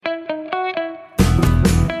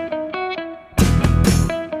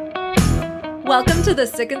Welcome to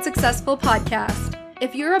the Sick and Successful podcast.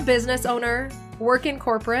 If you're a business owner, work in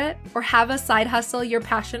corporate, or have a side hustle you're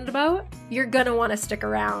passionate about, you're gonna want to stick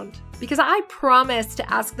around. Because I promise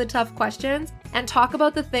to ask the tough questions and talk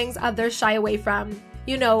about the things others shy away from.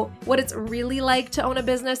 You know, what it's really like to own a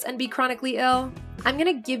business and be chronically ill. I'm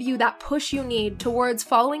gonna give you that push you need towards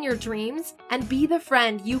following your dreams and be the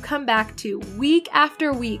friend you come back to week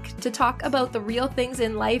after week to talk about the real things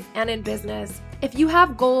in life and in business. If you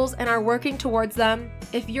have goals and are working towards them,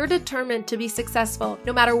 if you're determined to be successful,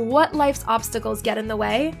 no matter what life's obstacles get in the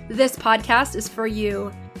way, this podcast is for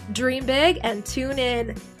you. Dream big and tune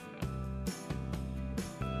in.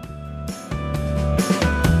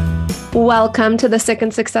 Welcome to the Sick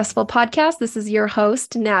and Successful podcast. This is your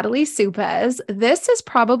host, Natalie Supez. This is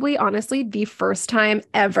probably, honestly, the first time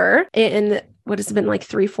ever in what has been like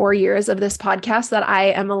 3-4 years of this podcast that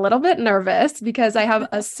I am a little bit nervous because I have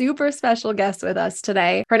a super special guest with us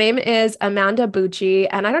today. Her name is Amanda Bucci,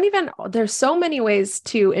 and there's so many ways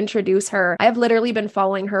to introduce her. I have literally been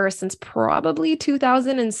following her since probably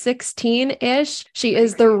 2016-ish. She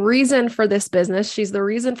is the reason for this business. She's the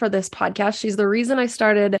reason for this podcast. She's the reason I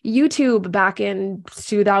started YouTube back in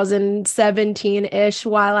 2017-ish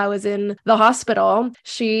while I was in the hospital.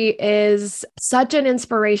 She is such an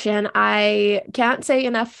inspiration. I can't say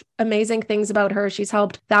enough amazing things about her. She's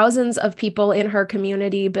helped thousands of people in her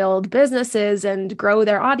community build businesses and grow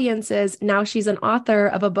their audiences. Now she's an author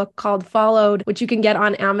of a book called Followed, which you can get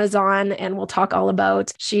on Amazon and we'll talk all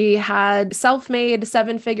about. She had self-made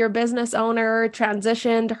 7-figure business owner,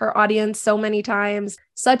 transitioned her audience so many times.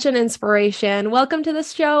 Such an inspiration. Welcome to the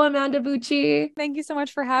show, Amanda Bucci. Thank you so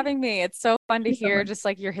much for having me. It's so fun to hear just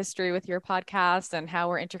like your history with your podcast and how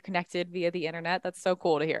we're interconnected via the internet. That's so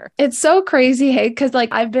cool to hear. It's so crazy, hey, because like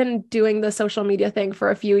I've been doing the social media thing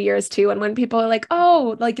for a few years too. And when people are like,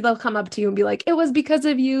 oh, like they'll come up to you and be like, it was because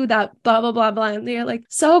of you that blah, blah, blah, blah. And they're like,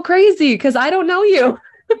 so crazy because I don't know you.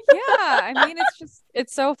 Yeah. I mean,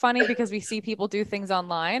 it's so funny because we see people do things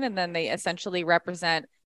online and then they essentially represent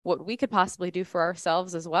what we could possibly do for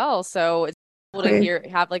ourselves as well. So it's cool to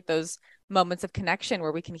have like those moments of connection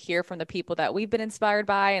where we can hear from the people that we've been inspired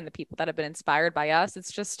by and the people that have been inspired by us.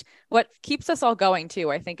 It's just what keeps us all going too.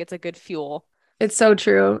 I think it's a good fuel. It's so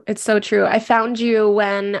true. It's so true. I found you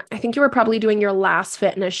when I think you were probably doing your last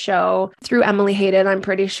fitness show through Emily Hayden, I'm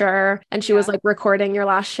pretty sure. And she was like recording your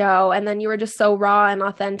last show. And then you were just so raw and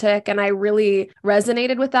authentic. And I really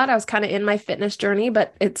resonated with that. I was kind of in my fitness journey,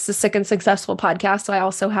 but it's a Sick and Successful podcast. So I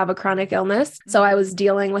also have a chronic illness. So I was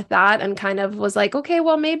dealing with that and kind of was like, okay,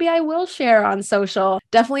 well, maybe I will share on social.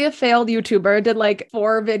 Definitely a failed YouTuber, did like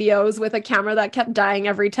 4 videos with a camera that kept dying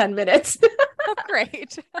every 10 minutes. Oh,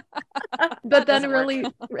 great. But then really,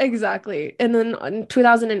 exactly. And then in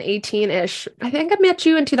 2018-ish, I think I met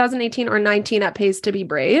you in 2018 or 19 at Pays to Be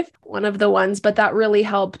Brave, one of the ones, but that really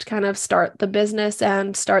helped kind of start the business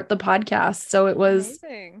and start the podcast. So it was,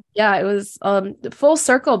 amazing. Yeah, it was full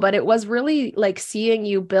circle, but it was really like seeing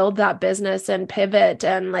you build that business and pivot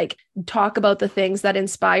and like talk about the things that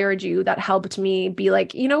inspired you that helped me be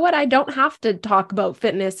like, you know what, I don't have to talk about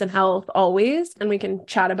fitness and health always. And we can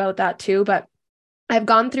chat about that too. But I've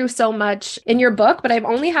gone through so much in your book, but I'm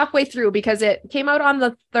only halfway through because it came out on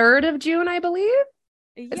the 3rd of June, I believe.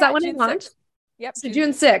 Is that when it launched? Yep. So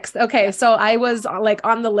June 6th. Okay. Yep. So I was like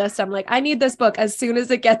on the list. I'm like, I need this book as soon as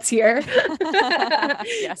it gets here.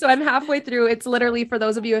 Yes. So I'm halfway through. It's literally, for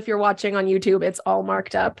those of you, if you're watching on YouTube, it's all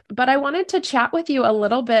marked up. But I wanted to chat with you a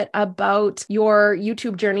little bit about your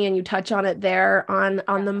YouTube journey, and you touch on it there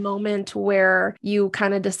on the moment where you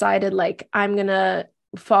kind of decided like, I'm going to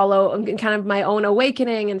follow kind of my own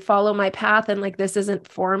awakening and follow my path. And like, this isn't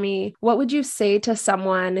for me. What would you say to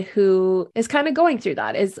someone who is kind of going through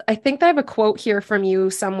that? I think I have a quote here from you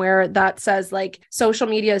somewhere that says like, social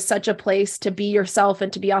media is such a place to be yourself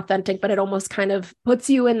and to be authentic, but it almost kind of puts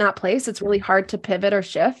you in that place. It's really hard to pivot or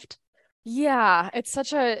shift. Yeah, it's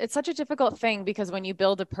such a difficult thing because when you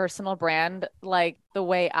build a personal brand like the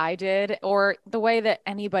way I did or the way that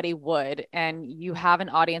anybody would, and you have an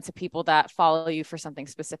audience of people that follow you for something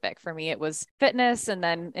specific. For me, it was fitness. And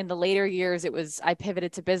then in the later years, I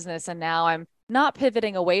pivoted to business, and now I'm not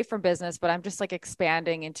pivoting away from business, but I'm just like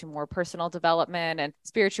expanding into more personal development and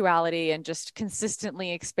spirituality and just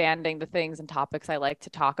consistently expanding the things and topics I like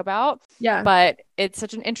to talk about. Yeah. But it's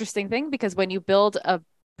such an interesting thing because when you build a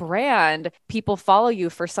brand, people follow you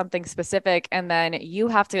for something specific, and then you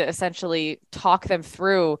have to essentially talk them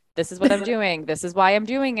through, this is what I'm doing, this is why I'm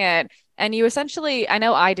doing it. And you essentially, I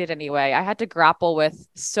know I did anyway, I had to grapple with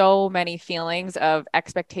so many feelings of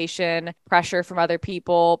expectation, pressure from other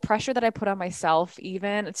people, pressure that I put on myself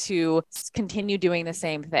even to continue doing the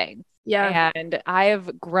same thing. Yeah. And I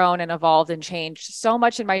have grown and evolved and changed so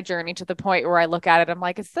much in my journey to the point where I look at it, I'm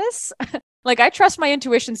like, is this like I trust my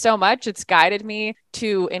intuition so much. It's guided me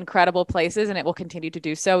to incredible places and it will continue to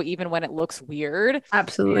do so even when it looks weird.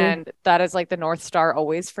 Absolutely. And that is like the North Star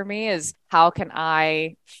always for me is how can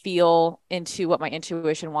I feel into what my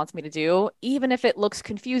intuition wants me to do, even if it looks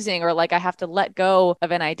confusing or like I have to let go of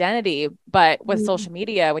an identity. But with Mm. social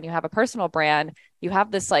media, when you have a personal brand, you have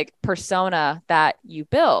this like persona that you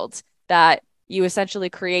build that you essentially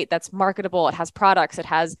create that's marketable. It has products, it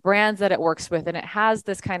has brands that it works with, and it has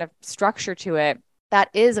this kind of structure to it that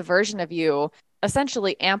is a version of you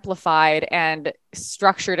essentially amplified and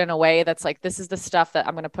structured in a way that's like, this is the stuff that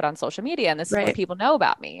I'm going to put on social media and this is what Right. people know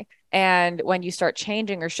about me. And when you start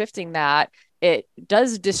changing or shifting that, it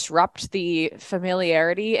does disrupt the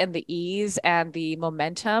familiarity and the ease and the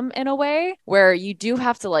momentum in a way where you do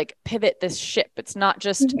have to like pivot this ship. It's not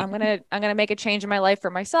just I'm going to make a change in my life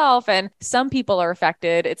for myself and some people are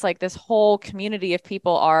affected. It's like this whole community of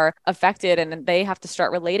people are affected and they have to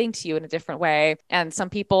start relating to you in a different way. And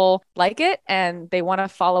some people like it and they want to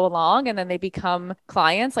follow along and then they become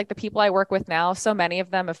clients. Like the people I work with now, so many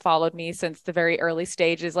of them have followed me since the very early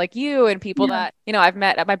stages, like you and people Yeah. that, I've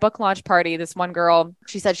met at my book launch party. This one girl,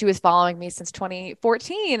 she said she was following me since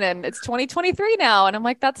 2014 and it's 2023 now. And I'm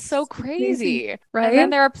like, that's so Crazy. crazy. And then Right?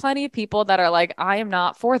 there are plenty of people that are like, I am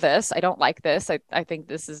not for this. I don't like this. I think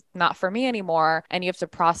this is not for me anymore. And you have to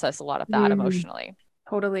process a lot of that Mm. emotionally.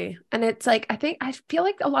 Totally. And it's like I feel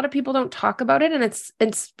like a lot of people don't talk about it and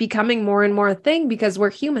it's becoming more and more a thing because we're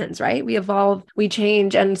humans, right? We evolve, we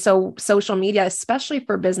change. And so social media, especially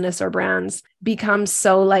for business or brands, becomes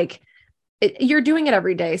so like you're doing it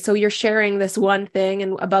every day. So you're sharing this one thing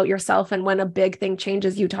and about yourself. And when a big thing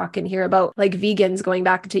changes, you talk and hear about like vegans going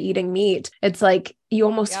back to eating meat. It's like you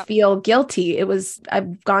almost Yep. feel guilty.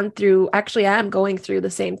 I've gone through, actually, I am going through the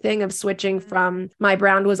same thing of switching from my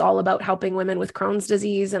brand was all about helping women with Crohn's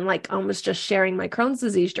disease and like almost just sharing my Crohn's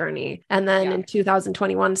disease journey. And then Yeah. in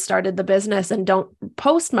 2021, started the business and don't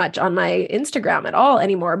post much on my Instagram at all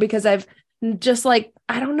anymore because I've just like,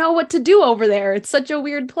 I don't know what to do over there. It's such a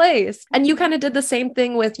weird place. And you kind of did the same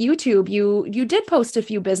thing with YouTube. You did post a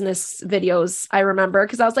few business videos, I remember,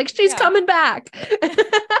 because I was like, she's Yeah. coming back.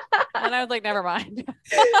 And I was like, never mind.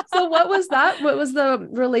 So what was that? What was the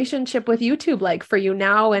relationship with YouTube like for you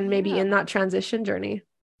now and maybe Yeah. in that transition journey?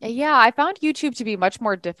 Yeah, I found YouTube to be much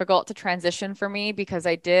more difficult to transition for me because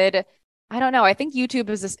I don't know, I think YouTube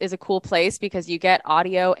is a cool place because you get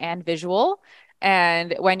audio and visual.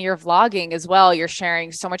 And when you're vlogging as well, you're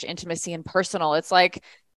sharing so much intimacy and personal. It's like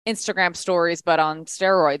Instagram stories, but on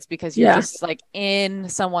steroids because you're Yeah. just like in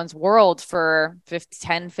someone's world for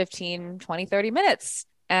 10, 15, 20, 30 minutes.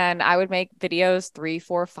 And I would make videos 3,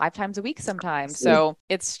 4, 5 times a week sometimes. So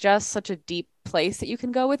it's just such a deep place that you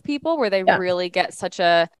can go with people where they Yeah. really get such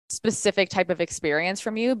a specific type of experience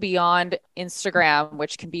from you beyond Instagram,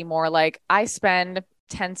 which can be more like I spend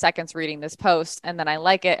 10 seconds reading this post and then I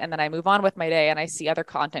like it and then I move on with my day and I see other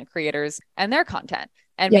content creators and their content.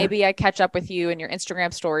 And Yeah. maybe I catch up with you in your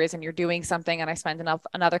Instagram stories and you're doing something and I spend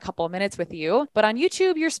another couple of minutes with you. But on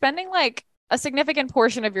YouTube, you're spending like a significant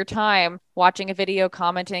portion of your time watching a video,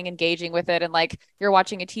 commenting, engaging with it, and like you're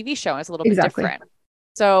watching a TV show and it's a little bit Exactly. different.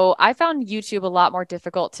 So I found YouTube a lot more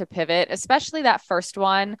difficult to pivot, especially that first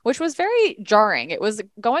one, which was very jarring. It was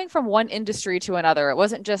going from one industry to another. It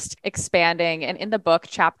wasn't just expanding. And in the book,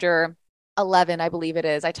 chapter 11, I believe it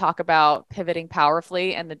is, I talk about pivoting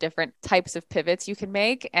powerfully and the different types of pivots you can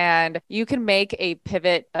make. And you can make a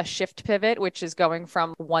pivot, a shift pivot, which is going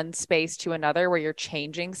from one space to another where you're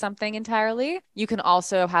changing something entirely. You can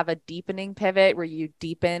also have a deepening pivot where you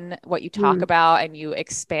deepen what you talk Mm. about and you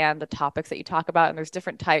expand the topics that you talk about. And there's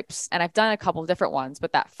different types. And I've done a couple of different ones,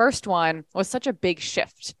 but that first one was such a big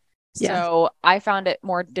shift. Yeah. So I found it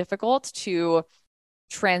more difficult to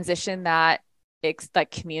transition that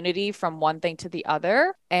community from one thing to the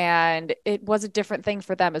other. And it was a different thing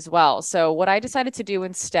for them as well. So what I decided to do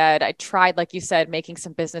instead, I tried, like you said, making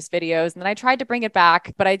some business videos and then I tried to bring it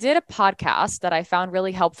back, but I did a podcast that I found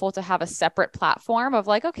really helpful to have a separate platform of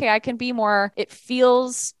like, okay, I can be more, it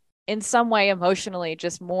feels in some way emotionally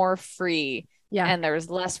just more free. Yeah. And there's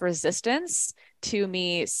less resistance to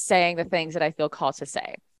me saying the things that I feel called to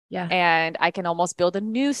say. Yeah. And I can almost build a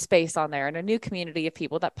new space on there and a new community of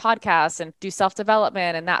people that podcast and do self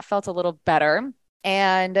development. And that felt a little better.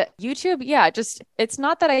 And YouTube, yeah, just it's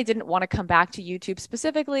not that I didn't want to come back to YouTube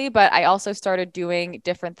specifically, but I also started doing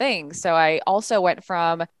different things. So I also went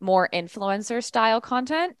from more influencer style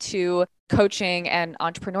content to coaching and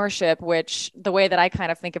entrepreneurship, which the way that I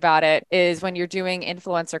kind of think about it is when you're doing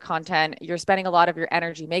influencer content, you're spending a lot of your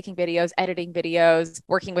energy making videos, editing videos,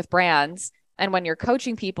 working with brands. And when you're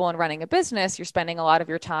coaching people and running a business, you're spending a lot of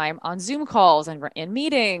your time on Zoom calls and in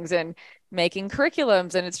meetings and making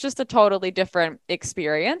curriculums. And it's just a totally different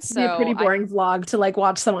experience. It'd be a pretty boring vlog to like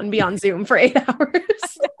watch someone be on Zoom for 8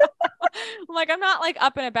 hours. Like, I'm not like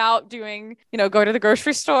up and about doing, go to the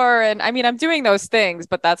grocery store. And I mean, I'm doing those things,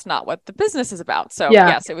 but that's not what the business is about. So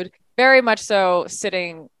yes, it would very much so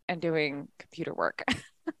sitting and doing computer work.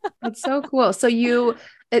 That's so cool. So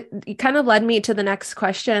it kind of led me to the next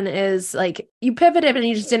question is like, you pivoted and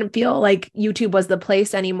you just didn't feel like YouTube was the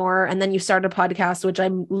place anymore. And then you started a podcast, which I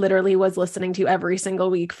literally was listening to every single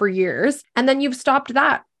week for years. And then you've stopped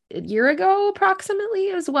that a year ago,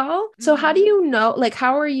 approximately as well. So how do you know, like,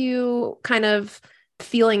 how are you kind of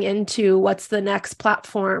feeling into what's the next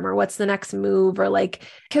platform or what's the next move, or like,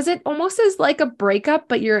 because it almost is like a breakup,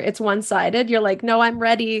 but it's one-sided. You're like, no, I'm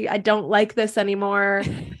ready. I don't like this anymore.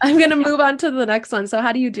 I'm going to move on to the next one. So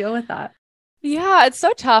how do you deal with that? Yeah, it's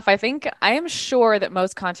so tough. I am sure that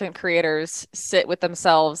most content creators sit with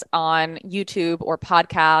themselves on YouTube or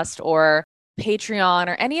podcast or Patreon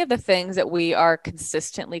or any of the things that we are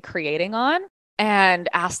consistently creating on, and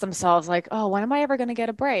ask themselves like, oh, when am I ever going to get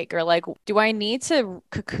a break? Or like, do I need to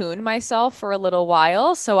cocoon myself for a little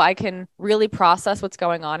while so I can really process what's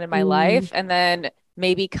going on in my life and then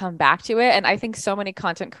maybe come back to it? And I think so many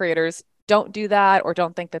content creators don't do that or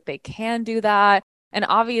don't think that they can do that. And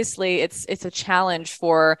obviously it's a challenge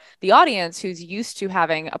for the audience who's used to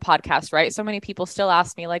having a podcast, right? So many people still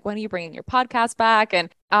ask me like, when are you bringing your podcast back? And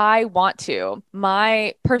I want to.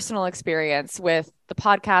 My personal experience with the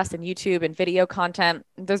podcast and YouTube and video content,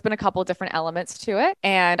 there's been a couple of different elements to it.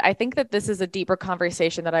 And I think that this is a deeper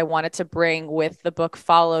conversation that I wanted to bring with the book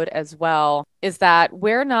Followed as well, is that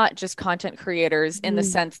we're not just content creators in the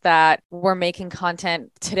sense that we're making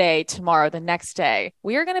content today, tomorrow, the next day.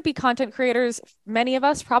 We are going to be content creators, many of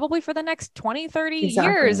us probably for the next 20, 30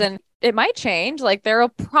 years. And it might change. Like there'll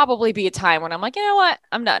probably be a time when I'm like, you know what?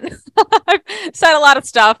 I'm done. I've said a lot of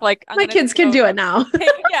stuff. Like my kids can do it now.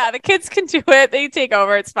 Yeah, the kids can do it. They take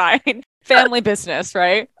over. It's fine. Family business,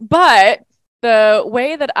 right? But the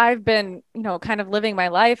way that I've been, kind of living my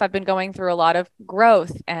life, I've been going through a lot of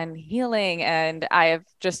growth and healing, and I have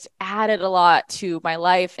just added a lot to my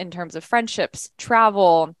life in terms of friendships,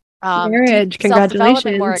 travel, marriage.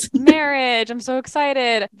 Congratulations. Marriage. I'm so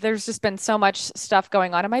excited. There's just been so much stuff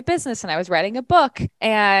going on in my business, and I was writing a book,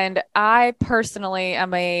 and I personally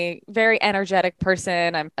am a very energetic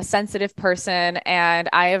person. I'm a sensitive person, and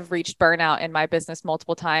I have reached burnout in my business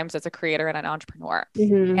multiple times as a creator and an entrepreneur.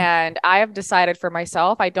 And I have decided for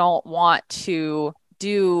myself, I don't want to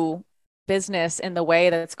do business in the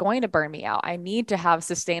way that's going to burn me out. I need to have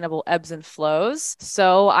sustainable ebbs and flows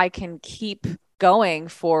so I can keep going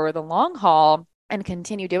for the long haul and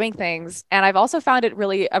continue doing things. And I've also found it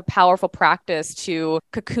really a powerful practice to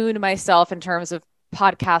cocoon myself in terms of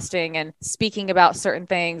podcasting and speaking about certain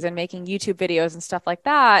things and making YouTube videos and stuff like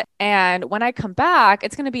that. And when I come back,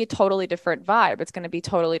 it's going to be a totally different vibe. It's going to be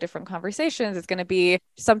totally different conversations. It's going to be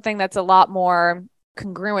something that's a lot more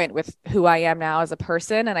congruent with who I am now as a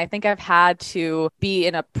person. And I think I've had to be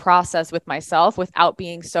in a process with myself without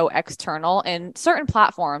being so external in certain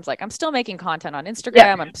platforms. Like I'm still making content on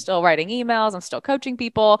Instagram. I'm still writing emails. I'm still coaching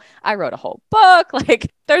people. I wrote a whole book. Like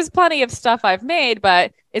there's plenty of stuff I've made,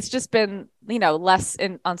 but it's just been, less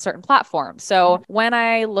on certain platforms. So when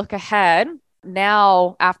I look ahead,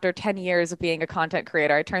 now, after 10 years of being a content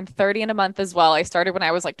creator, I turned 30 in a month as well. I started when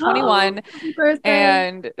I was like 21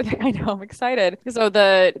 and I know I'm excited. So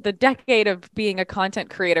the decade of being a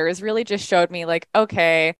content creator has really just showed me like,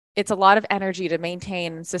 okay, it's a lot of energy to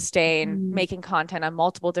maintain and sustain making content on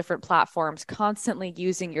multiple different platforms, constantly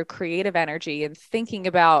using your creative energy and thinking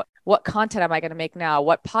about what content am I going to make now?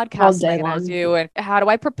 What podcast am I going to do? And how do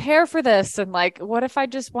I prepare for this? And like, what if I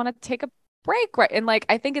just want to take a break, right? And like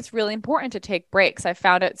I think it's really important to take breaks. I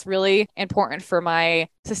found it's really important for my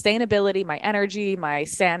sustainability, my energy, my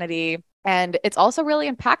sanity. And it's also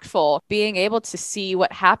really impactful being able to see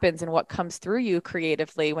what happens and what comes through you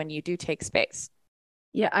creatively when you do take space.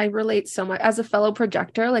 Yeah, I relate so much as a fellow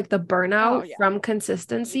projector. Like the burnout from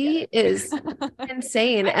consistency is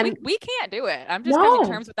insane. And we can't do it. I'm just coming to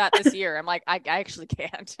terms with that this year. I'm like, I actually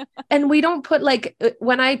can't. And we don't put like,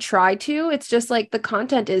 when I try to, it's just like the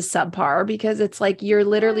content is subpar because it's like you're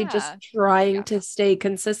literally just trying to stay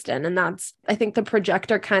consistent. And that's, I think, the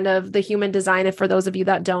projector kind of the human design. If for those of you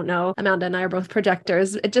that don't know, Amanda and I are both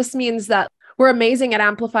projectors. It just means that we're amazing at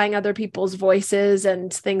amplifying other people's voices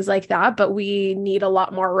and things like that, but we need a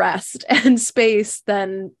lot more rest and space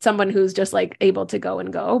than someone who's just like able to go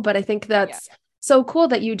and go. But I think that's so cool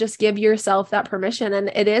that you just give yourself that permission.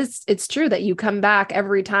 And it's true that you come back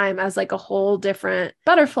every time as like a whole different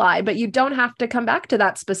butterfly, but you don't have to come back to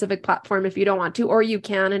that specific platform if you don't want to, or you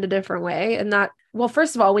can in a different way. And that, well,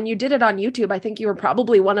 first of all, when you did it on YouTube, I think you were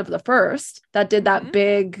probably one of the first that did that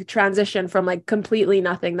big transition from like completely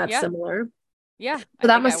nothing that's similar. Yeah. So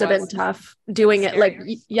that must have been tough doing it. Like,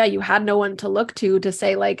 you had no one to look to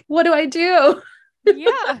say like, what do I do?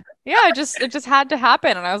 It just had to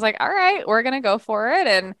happen. And I was like, all right, we're going to go for it.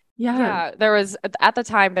 And there was, at the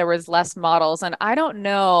time, there was less models. And I don't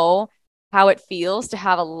know how it feels to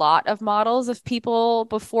have a lot of models of people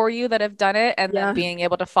before you that have done it and then being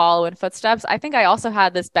able to follow in footsteps. I think I also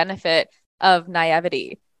had this benefit of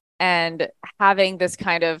naivety and having this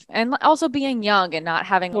kind of, and also being young and not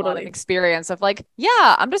having a lot of experience of like,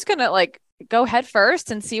 I'm just going to like go head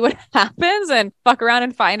first and see what happens and fuck around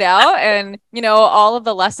and find out. And, all of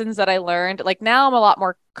the lessons that I learned, like now I'm a lot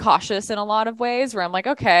more cautious in a lot of ways where I'm like,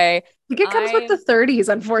 okay. I think it comes with the 30s,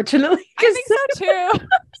 unfortunately. I think so too.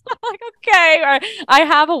 Like, okay. I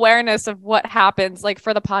have awareness of what happens, like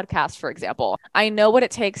for the podcast, for example. I know what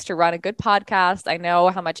it takes to run a good podcast. I know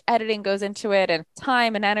how much editing goes into it and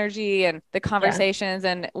time and energy and the conversations.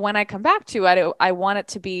 And when I come back to it, I want it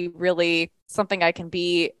to be really something I can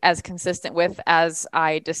be as consistent with as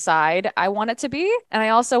I decide I want it to be. And I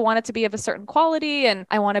also want it to be of a certain quality, and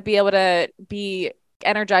I want to be able to be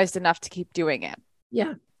energized enough to keep doing it.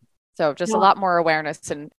 Yeah. So just a lot more awareness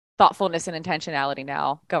and thoughtfulness and intentionality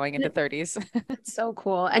now going into 30s. It's so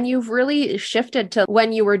cool. And you've really shifted to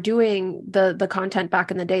when you were doing the content back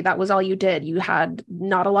in the day, that was all you did. You had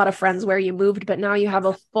not a lot of friends where you moved, but now you have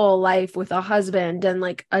a full life with a husband and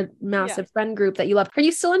like a massive friend group that you love. Are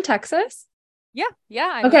you still in Texas?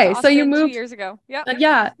 Yeah. Okay. So you moved 2 years ago.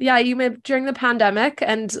 Yeah. You moved during the pandemic.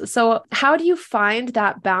 And so how do you find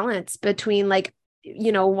that balance between like,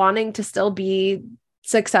 wanting to still be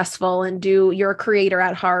successful and you're a creator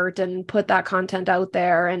at heart and put that content out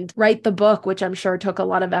there and write the book, which I'm sure took a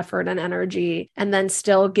lot of effort and energy, and then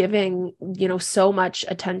still giving, so much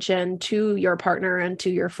attention to your partner and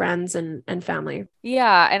to your friends and family?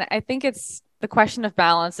 Yeah. And I think the question of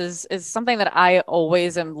balance is something that I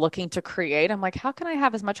always am looking to create. I'm like, how can I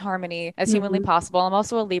have as much harmony as humanly possible? I'm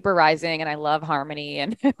also a Libra rising and I love harmony,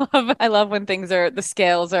 and I love when the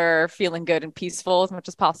scales are feeling good and peaceful as much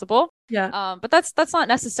as possible. Yeah. But that's not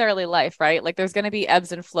necessarily life, right? Like there's going to be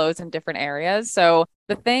ebbs and flows in different areas. So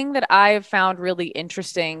the thing that I've found really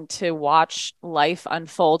interesting to watch life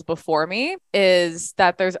unfold before me is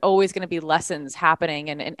that there's always going to be lessons happening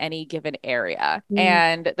in any given area.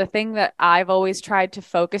 And the thing that I've always tried to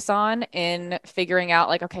focus on in figuring out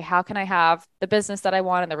like, okay, how can I have the business that I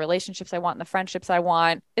want and the relationships I want and the friendships I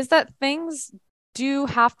want, is that things do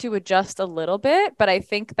have to adjust a little bit. But I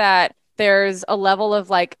think that there's a level of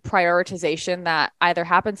like prioritization that either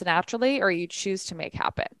happens naturally or you choose to make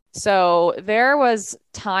happen. So there was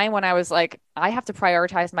time when I was like, I have to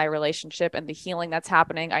prioritize my relationship and the healing that's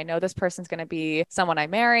happening. I know this person's going to be someone I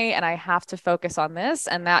marry and I have to focus on this.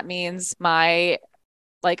 And that means my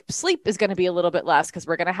like sleep is going to be a little bit less because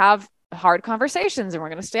we're going to have hard conversations and we're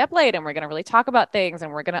going to stay up late and we're going to really talk about things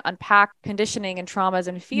and we're going to unpack conditioning and traumas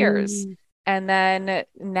and fears. And then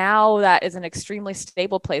now that is an extremely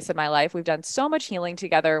stable place in my life. We've done so much healing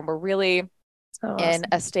together and we're really in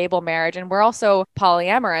a stable marriage. And we're also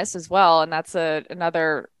polyamorous as well. And that's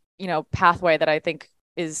another, pathway that I think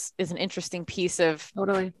is an interesting piece of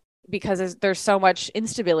because there's so much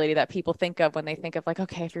instability that people think of when they think of like,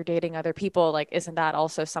 okay, if you're dating other people, like, isn't that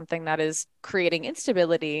also something that is creating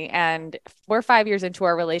instability? And we're 5 years into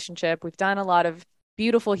our relationship. We've done a lot of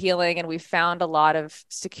beautiful healing and we've found a lot of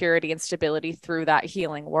security and stability through that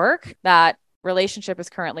healing work. That relationship is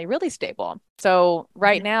currently really stable. So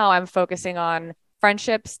right now I'm focusing on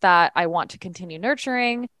friendships that I want to continue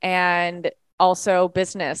nurturing and also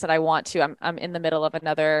business that I want to. I'm in the middle of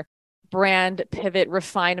another brand pivot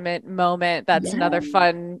refinement moment. That's another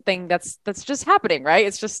fun thing that's just happening, right?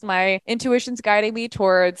 It's just my intuition's guiding me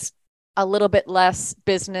towards a little bit less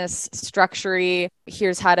business structure-y.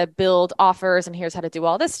 Here's how to build offers and here's how to do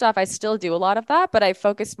all this stuff. I still do a lot of that, but I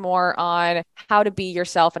focus more on how to be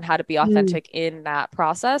yourself and how to be authentic in that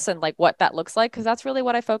process and like what that looks like. Cause that's really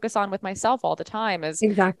what I focus on with myself all the time is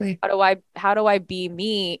exactly how do I be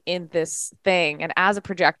me in this thing? And as a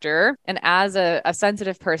projector and as a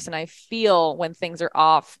sensitive person, I feel when things are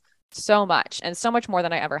off so much and so much more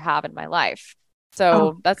than I ever have in my life.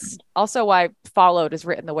 So that's also why Followed is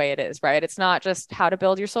written the way it is, right? It's not just how to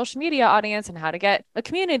build your social media audience and how to get a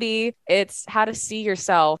community. It's how to see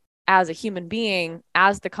yourself as a human being,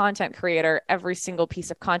 as the content creator, every single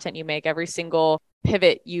piece of content you make, every single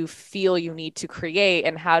pivot you feel you need to create,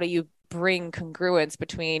 and how do you bring congruence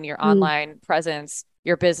between your online presence,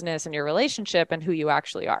 your business, and your relationship and who you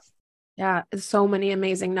actually are. Yeah, so many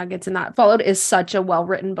amazing nuggets in that. Followed is such a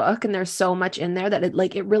well-written book, and there's so much in there that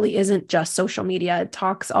it really isn't just social media. It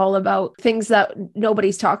talks all about things that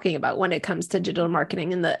nobody's talking about when it comes to digital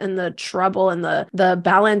marketing, and the trouble and the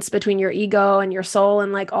balance between your ego and your soul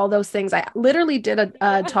and like all those things. I literally did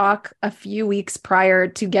a talk a few weeks prior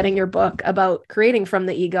to getting your book about creating from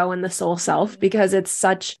the ego and the soul self, because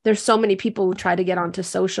there's so many people who try to get onto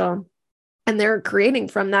social and they're creating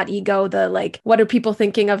from that ego, the like, what are people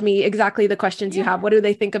thinking of me? Exactly the questions you have. What do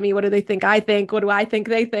they think of me? What do they think I think? What do I think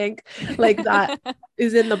they think? Like that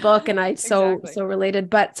is in the book. And I so related.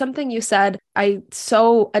 But something you said, I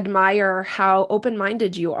so admire how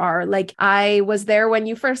open-minded you are. Like I was there when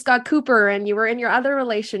you first got Cooper and you were in your other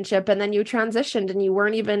relationship and then you transitioned and you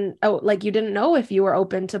weren't even, like you didn't know if you were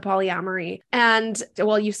open to polyamory. And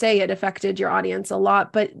well, you say it affected your audience a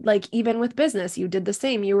lot, but like even with business, you did the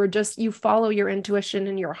same. You follow your intuition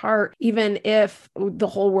and your heart, even if the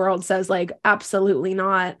whole world says like, absolutely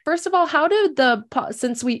not. First of all, how did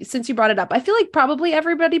since you brought it up, I feel like probably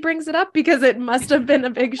everybody brings it up because it must have been a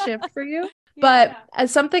big shift for you. But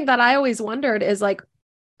as something that I always wondered is like,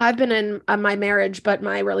 I've been in my marriage, but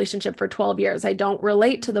my relationship for 12 years. I don't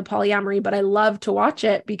relate to the polyamory, but I love to watch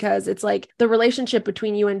it because it's like the relationship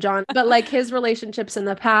between you and John, but like his relationships in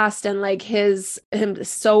the past and like him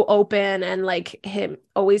so open and like him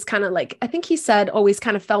always kind of like, I think he said always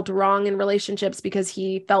kind of felt wrong in relationships because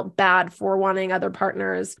he felt bad for wanting other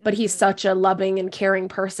partners, but he's such a loving and caring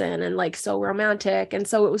person and like so romantic. And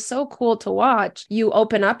so it was so cool to watch you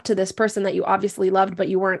open up to this person that you obviously loved, but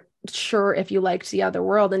you weren't sure if you liked the other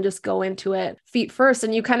world, and just go into it feet first.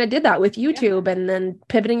 And you kind of did that with YouTube and then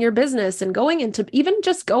pivoting your business and going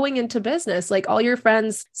into business. Like all your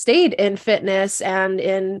friends stayed in fitness and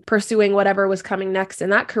in pursuing whatever was coming next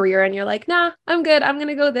in that career. And you're like, nah, I'm good. I'm going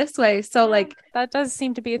to go this way. So like, that does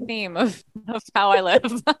seem to be a theme of how I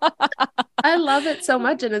live. I love it so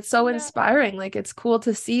much. And it's so inspiring. Like it's cool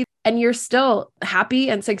to see. And you're still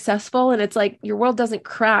happy and successful. And it's like your world doesn't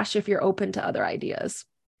crash if you're open to other ideas.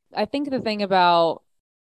 I think the thing about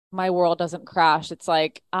my world doesn't crash, it's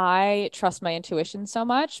like I trust my intuition so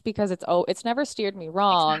much because it's never steered me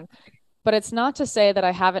wrong. Exactly. But it's not to say that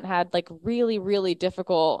I haven't had like really, really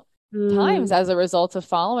difficult times as a result of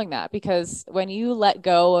following that, because when you let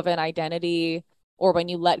go of an identity or when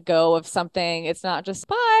you let go of something, it's not just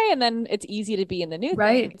bye and then it's easy to be in the new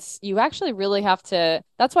thing. You actually really have to.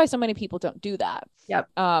 That's why so many people don't do that. Yep.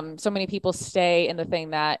 So many people stay in the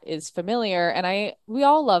thing that is familiar, and we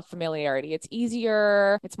all love familiarity. It's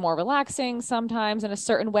easier, it's more relaxing sometimes in a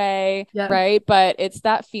certain way, right? But it's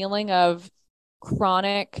that feeling of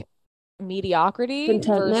chronic mediocrity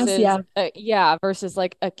versus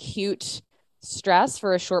like acute stress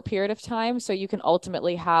for a short period of time, so you can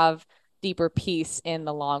ultimately have deeper peace in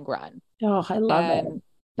the long run. Oh, I love it.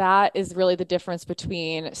 That is really the difference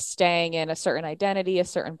between staying in a certain identity, a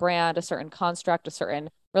certain brand, a certain construct, a certain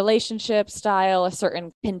relationship style, a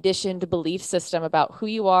certain conditioned belief system about who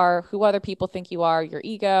you are, who other people think you are, your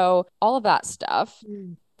ego, all of that stuff,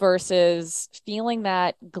 versus feeling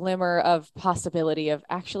that glimmer of possibility of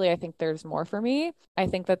actually, I think there's more for me. I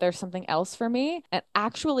think that there's something else for me, and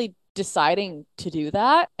actually deciding to do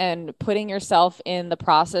that and putting yourself in the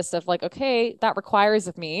process of like, okay, that requires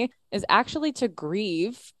of me is actually to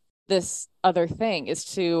grieve this other thing, is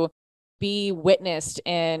to be witnessed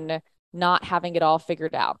in not having it all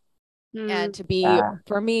figured out. And to be,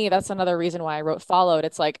 for me, that's another reason why I wrote Followed.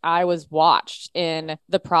 It's like I was watched in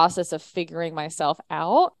the process of figuring myself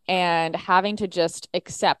out and having to just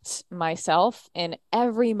accept myself in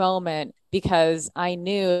every moment, because I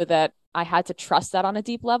knew that I had to trust that on a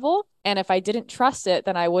deep level. And if I didn't trust it,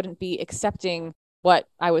 then I wouldn't be accepting what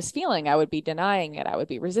I was feeling. I would be denying it. I would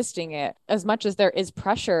be resisting it. As much as there is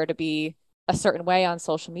pressure to be a certain way on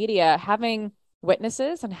social media, having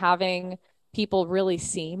witnesses and having people really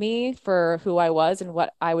see me for who I was and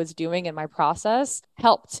what I was doing in my process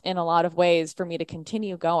helped in a lot of ways for me to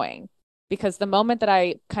continue going. Because the moment that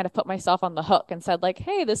I kind of put myself on the hook and said like,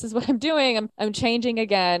 hey, this is what I'm doing, I'm changing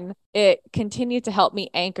again, it continued to help me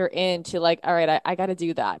anchor into like, all right, I got to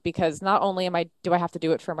do that, because not only do I have to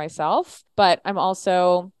do it for myself, but I'm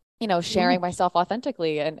also, sharing myself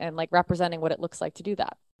authentically and like representing what it looks like to do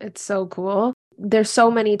that. It's so cool. there's so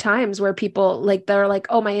many times where people like, they're like,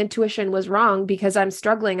 oh, my intuition was wrong because I'm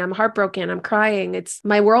struggling, I'm heartbroken, I'm crying, it's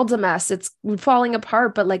my world's a mess, it's falling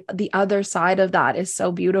apart. But like the other side of that is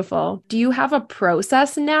so beautiful. Do you have a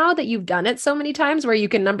process now that you've done it so many times where you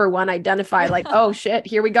can, number one, identify like, oh shit,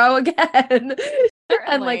 here we go again?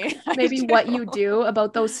 And like Certainly, I maybe do. what you do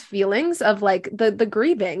about those feelings of like the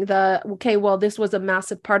grieving, the okay, well, this was a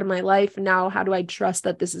massive part of my life. Now, how do I trust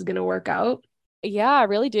that this is going to work out? Yeah, I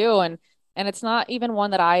really do. And it's not even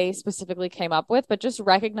one that I specifically came up with, but just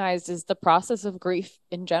recognized as the process of grief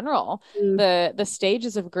in general, Mm, the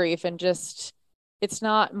stages of grief, and just it's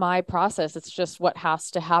not my process. It's just what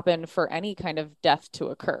has to happen for any kind of death to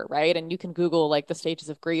occur, right? And you can Google like the stages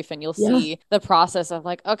of grief and you'll yeah. see the process of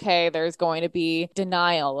like, okay, there's going to be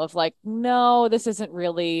denial of like, no, this isn't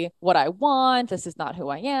really what I want. This is not who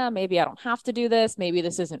I am. Maybe I don't have to do this. Maybe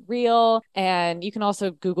this isn't real. And you can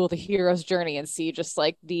also Google the hero's journey and see just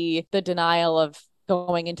like the denial of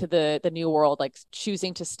going into the new world, like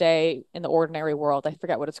choosing to stay in the ordinary world. I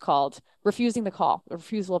forget what it's called. Refusing the call,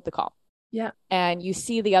 refusal of the call. Yeah. And you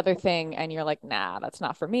see the other thing and you're like, nah, that's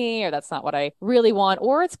not for me, or that's not what I really want,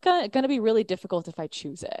 or it's gonna be really difficult if I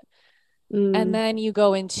choose it. And Mm, then you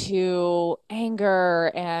go into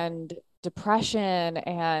anger and depression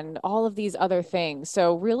and all of these other things.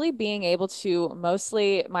 So really being able to,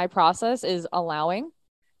 mostly my process is yeah.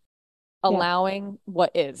 allowing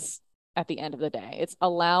what is at the end of the day. It's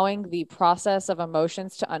allowing the process of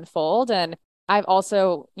emotions to unfold. And I've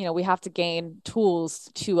also, we have to gain tools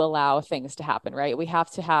to allow things to happen, right? We have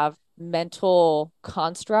to have mental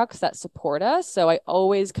constructs that support us. So I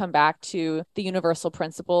always come back to the universal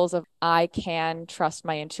principles of I can trust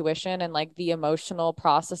my intuition, and like the emotional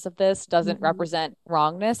process of this doesn't Mhm. represent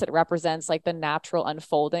wrongness. It represents like the natural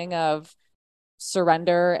unfolding of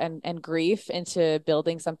surrender and grief into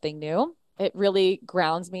building something new. It really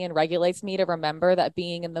grounds me and regulates me to remember that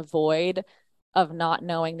being in the void of not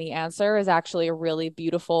knowing the answer is actually a really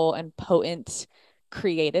beautiful and potent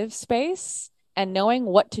creative space. And knowing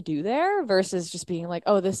what to do there versus just being like,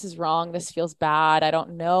 oh, this is wrong. This feels bad. I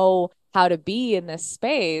don't know how to be in this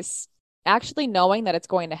space. Actually, knowing that it's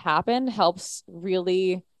going to happen helps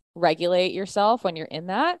really regulate yourself when you're in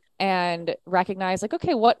that, and recognize like,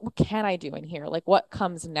 okay, what can I do in here? Like what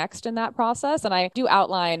comes next in that process? And I do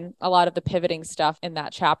outline a lot of the pivoting stuff in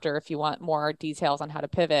that chapter if you want more details on how to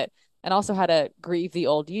pivot, and also how to grieve the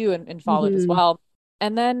old you and follow it as Mhm. well.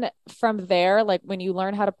 And then from there, like when you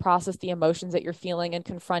learn how to process the emotions that you're feeling and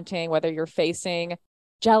confronting, whether you're facing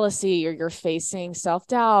jealousy or you're facing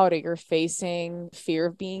self-doubt or you're facing fear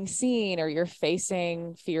of being seen or you're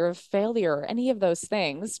facing fear of failure or any of those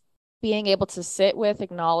things, being able to sit with,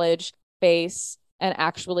 acknowledge, face, and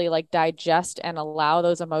actually like digest and allow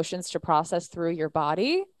those emotions to process through your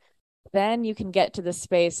body, then you can get to the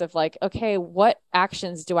space of like, okay, what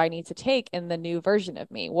actions do I need to take in the new version of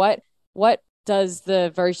me? What does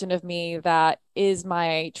the version of me that is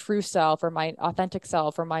my true self or my authentic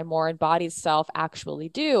self or my more embodied self actually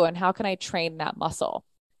do? And how can I train that muscle?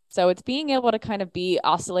 So it's being able to kind of be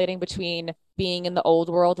oscillating between being in the old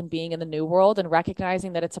world and being in the new world, and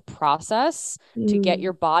recognizing that it's a process to get Mm,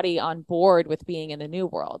 your body on board with being in the new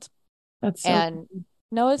world. that's so And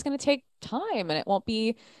no, it's going to take time, and it won't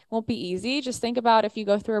be easy. Just think about if you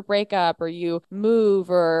go through a breakup or you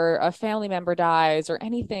move or a family member dies or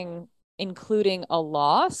anything, including a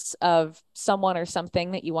loss of someone or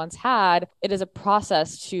something that you once had. It is a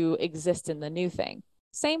process to exist in the new thing.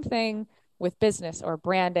 Same thing with business or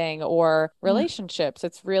branding or yeah. relationships.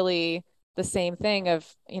 It's really the same thing of,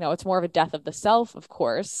 it's more of a death of the self, of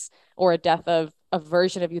course, or a death of a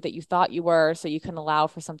version of you that you thought you were, so you can allow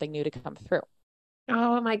for something new to come through.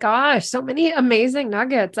 Oh my gosh, so many amazing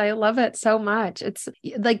nuggets. I love it so much. It's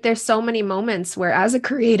like there's so many moments where as a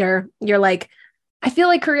creator, you're like, I feel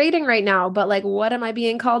like creating right now, but like what am I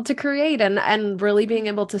being called to create? And really being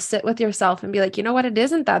able to sit with yourself and be like, you know what? It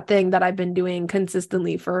isn't that thing that I've been doing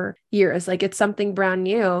consistently for years. Like it's something brand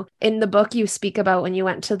new. In the book you speak about when you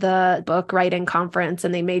went to the book writing conference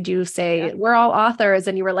and they made you Yeah. say, we're all authors.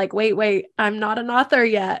 And you were like, wait, I'm not an author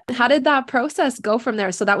yet. How did that process go from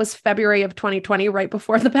there? So that was February of 2020, right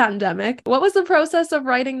before the pandemic. What was the process of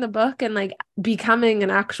writing the book and like becoming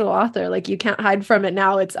an actual author? Like you can't hide from it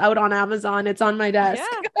now. It's out on Amazon. It's on my desk.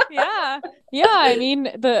 Yeah. Yeah. Yeah. I mean,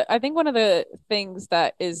 I think one of the things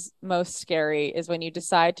that is most scary is when you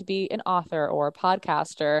decide to be an author or a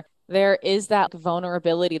podcaster, there is that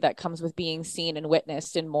vulnerability that comes with being seen and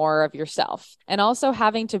witnessed in more of yourself. And also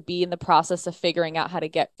having to be in the process of figuring out how to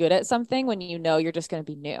get good at something when you know you're just going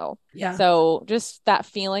to be new. Yeah. So just that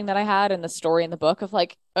feeling that I had in the story in the book of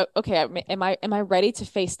like, okay, am I ready to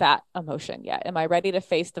face that emotion yet? Am I ready to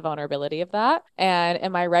face the vulnerability of that? And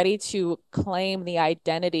am I ready to claim the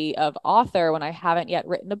identity of author when I haven't yet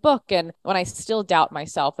written a book and when I still doubt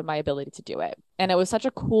myself and my ability to do it? And it was such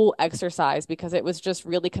a cool exercise because it was just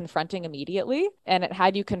really confronting immediately. And it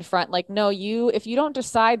had you confront like, no, if you don't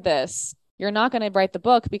decide this, you're not going to write the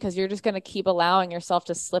book because you're just going to keep allowing yourself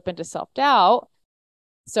to slip into self-doubt.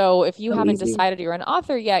 So if you So haven't easy. decided you're an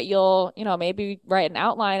author yet, you'll, maybe write an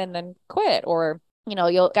outline and then quit, or,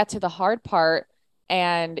 you'll get to the hard part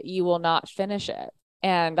and you will not finish it.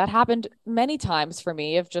 And that happened many times for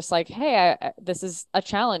me of just like, hey, this is a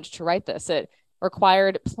challenge to write this. It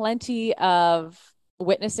required plenty of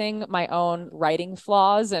witnessing my own writing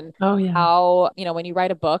flaws and Oh yeah. how, when you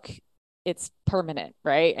write a book, it's permanent,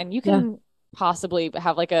 right? And you Yeah. can possibly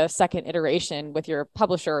have like a second iteration with your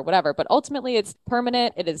publisher or whatever, but ultimately it's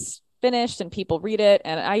permanent. It is finished and people read it.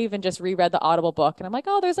 And I even just reread the Audible book and I'm like,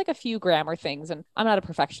 oh, there's like a few grammar things and I'm not a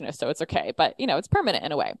perfectionist, so it's okay. But, it's permanent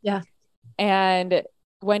in a way. Yeah. And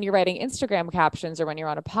when you're writing Instagram captions or when you're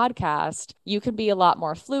on a podcast, you can be a lot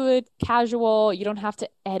more fluid, casual. You don't have to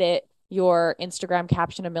edit your Instagram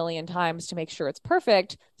caption a million times to make sure it's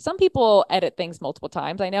perfect. Some people edit things multiple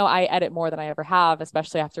times. I know I edit more than I ever have,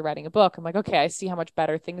 especially after writing a book. I'm like, okay, I see how much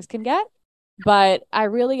better things can get. But I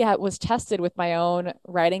really was tested with my own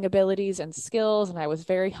writing abilities and skills. And I was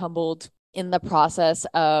very humbled in the process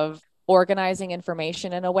of organizing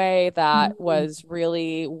information in a way that Mhm. was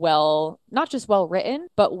really not just well written,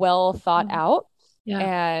 but well thought out. Yeah.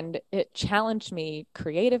 And it challenged me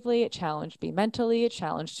creatively. It challenged me mentally. It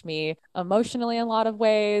challenged me emotionally in a lot of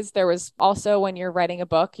ways. There was also when you're writing a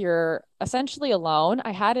book, you're essentially alone.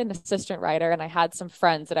 I had an assistant writer and I had some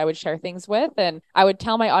friends that I would share things with. And I would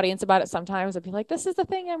tell my audience about it sometimes. I'd be like, this is the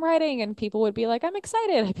thing I'm writing. And people would be like, I'm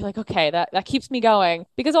excited. I'd be like, okay, that keeps me going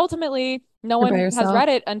because ultimately no You're by one has yourself. read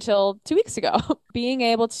it until 2 weeks ago. Being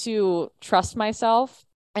able to trust myself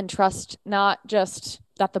and trust not just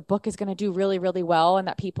that the book is going to do really, really well and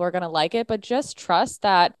that people are going to like it, but just trust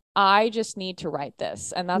that I just need to write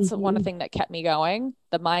this. And that's one Mhm. thing that kept me going.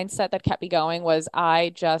 The mindset that kept me going was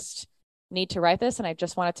I just need to write this and I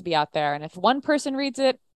just want it to be out there. And if one person reads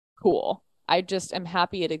it, cool. I just am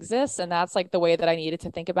happy it exists. And that's like the way that I needed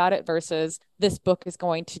to think about it versus this book is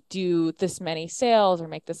going to do this many sales or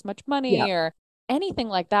make this much Yeah. money or anything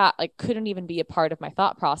like that. Like couldn't even be a part of my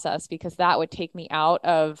thought process because that would take me out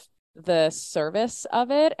of the service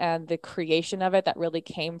of it and the creation of it that really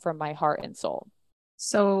came from my heart and soul.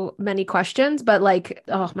 So many questions, but like,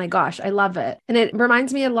 oh my gosh, I love it. And it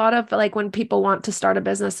reminds me a lot of like when people want to start a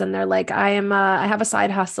business and they're like, I have a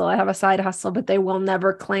side hustle. I have a side hustle, but they will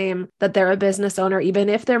never claim that they're a business owner, even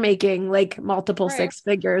if they're making like multiple Right. six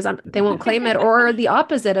figures. They won't claim it. Or the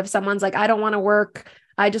opposite of someone's like, I don't want to work.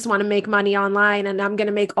 I just want to make money online and I'm going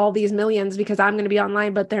to make all these millions because I'm going to be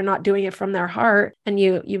online, but they're not doing it from their heart. And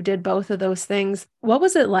you did both of those things. What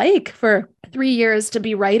was it like for 3 years to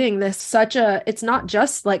be writing this? It's not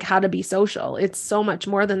just like how to be social. It's so much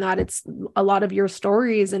more than that. It's a lot of your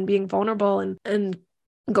stories and being vulnerable and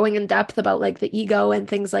going in depth about like the ego and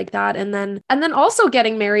things like that, and then also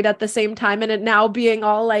getting married at the same time, and it now being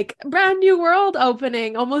all like brand new world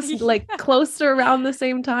opening almost like Yeah. closer around the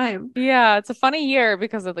same time. Yeah, it's a funny year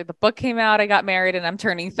because of like the book came out, I got married and I'm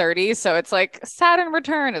turning 30. So it's like Saturn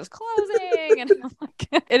return is closing. And I'm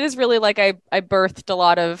like, it is really like I birthed a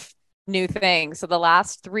lot of new things. So the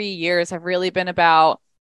last 3 years have really been about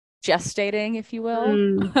gestating, if you will.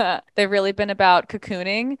 Mm, They've really been about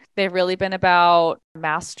cocooning. They've really been about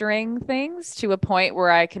mastering things to a point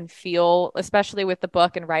where I can feel, especially with the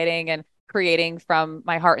book and writing and creating from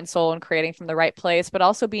my heart and soul and creating from the right place, but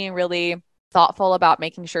also being really thoughtful about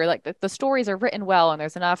making sure like the stories are written well and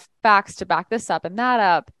there's enough facts to back this up and that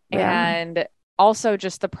up. yeah. And also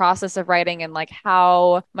just the process of writing and like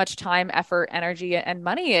how much time, effort, energy, and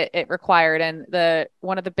money it required. And the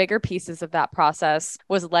one of the bigger pieces of that process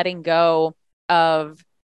was letting go of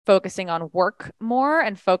focusing on work more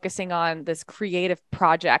and focusing on this creative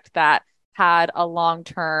project that had a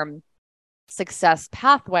long-term success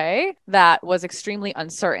pathway that was extremely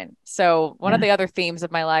uncertain. So one of Yeah. the other themes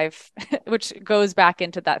of my life, which goes back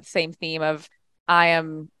into that same theme of I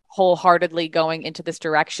am wholeheartedly going into this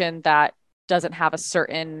direction that doesn't have a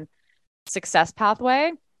certain success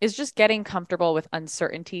pathway, is just getting comfortable with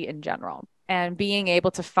uncertainty in general and being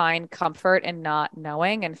able to find comfort in not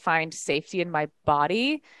knowing and find safety in my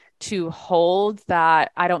body to hold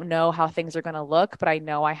that I don't know how things are going to look, but I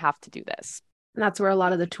know I have to do this. And that's where a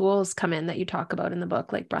lot of the tools come in that you talk about in the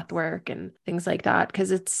book, like breath work and things like that, because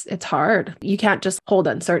it's hard. You can't just hold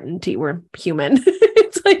uncertainty. We're human.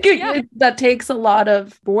 It's like that takes a lot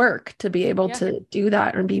of work to be able to do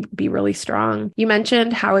that and be really strong. You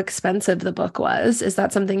mentioned how expensive the book was. Is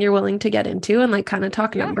that something you're willing to get into and like kind of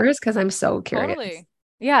talk numbers? Because I'm so curious. Totally.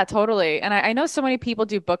 Yeah, totally. And I know so many people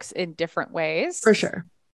do books in different ways. For sure.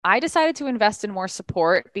 I decided to invest in more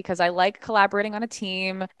support because I like collaborating on a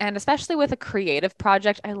team. And especially with a creative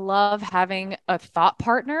project, I love having a thought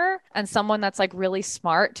partner and someone that's like really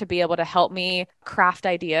smart to be able to help me craft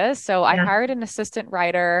ideas. So I hired an assistant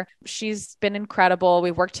writer. She's been incredible.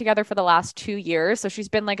 We've worked together for the last 2 years. So she's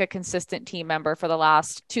been like a consistent team member for the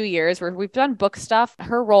last 2 years where we've done book stuff.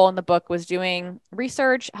 Her role in the book was doing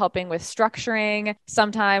research, helping with structuring.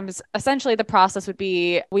 Sometimes essentially the process would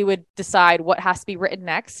be we would decide what has to be written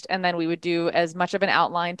next. And then we would do as much of an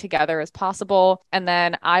outline together as possible. And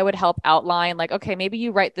then I would help outline like, okay, maybe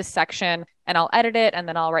you write this section and I'll edit it. And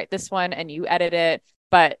then I'll write this one and you edit it.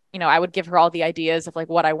 But, I would give her all the ideas of like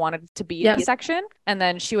what I wanted to be in the section. And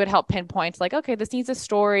then she would help pinpoint like, okay, this needs a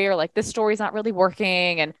story or like this story's not really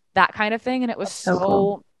working and that kind of thing. And it was so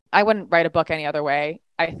cool. I wouldn't write a book any other way,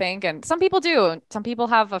 I think. And some people do. Some people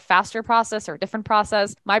have a faster process or a different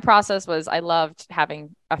process. My process was I loved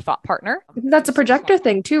having a thought partner. That's a projector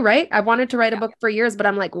thing too, right? I wanted to write a book for years, but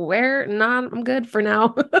I'm like, I'm good for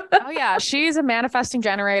now. Oh yeah. She's a manifesting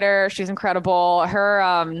generator. She's incredible.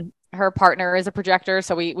 Her partner is a projector.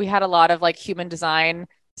 So we had a lot of like human design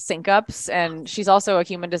sync ups, and she's also a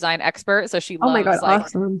human design expert. So she loves, oh my God,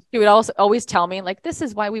 awesome. She would also always tell me like, this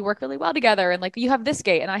is why we work really well together. And like, you have this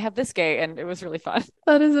gate and I have this gate. And it was really fun.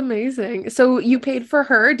 That is amazing. So you paid for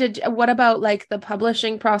her. What about like the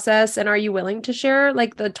publishing process? And are you willing to share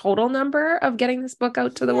like the total number of getting this book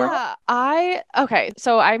out to the world?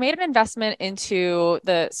 So I made an investment into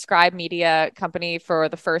the Scribe Media company for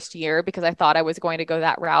the first year because I thought I was going to go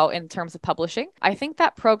that route in terms of publishing. I think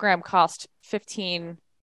that program cost $15,000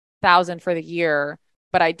 for the year,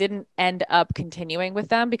 but I didn't end up continuing with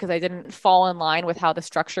them because I didn't fall in line with how the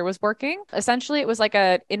structure was working. Essentially, it was like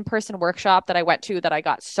an in-person workshop that I went to that I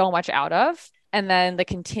got so much out of. And then the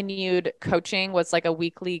continued coaching was like a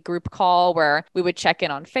weekly group call where we would check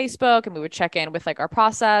in on Facebook and we would check in with like our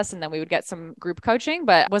process, and then we would get some group coaching,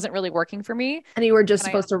 but it wasn't really working for me. And you were just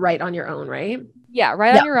supposed to write on your own, right? Yeah,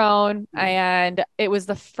 write on your own. And it was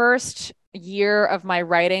the first year of my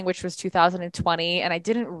writing, which was 2020. And I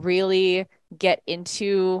didn't really get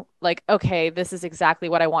into like, okay, this is exactly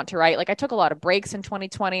what I want to write. Like I took a lot of breaks in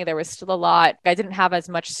 2020. There was still a lot. I didn't have as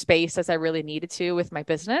much space as I really needed to with my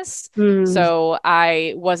business. So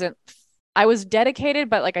I was dedicated,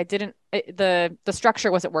 but like the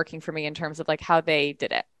structure wasn't working for me in terms of like how they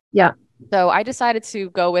did it. Yeah. So I decided to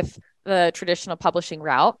go with the traditional publishing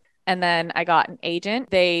route. And then I got an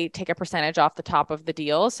agent. They take a percentage off the top of the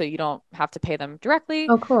deal, so you don't have to pay them directly.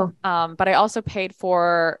 Oh, cool. But I also paid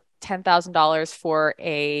for $10,000 for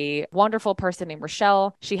a wonderful person named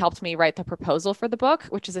Rochelle. She helped me write the proposal for the book,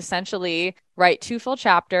 which is essentially write 2 full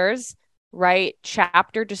chapters, write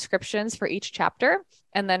chapter descriptions for each chapter,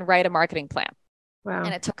 and then write a marketing plan. Wow.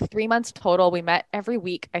 And it took 3 months total. We met every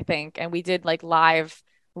week, I think, and we did like live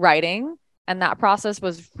writing. And that process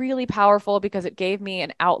was really powerful because it gave me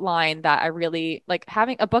an outline that I really like.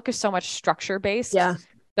 Having a book is so much structure based. Yeah.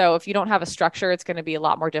 So if you don't have a structure, it's going to be a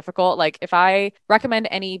lot more difficult. Like if I recommend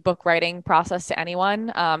any book writing process to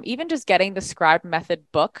anyone, even just getting the Scribe Method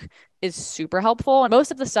book is super helpful. And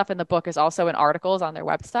most of the stuff in the book is also in articles on their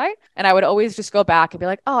website. And I would always just go back and be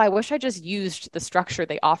like, oh, I wish I just used the structure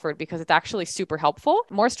they offered because it's actually super helpful.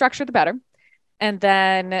 More structure, the better. And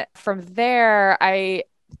then from there, I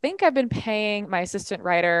think I've been paying my assistant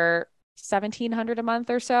writer $1,700 a month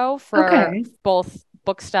or so for both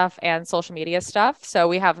book stuff and social media stuff. So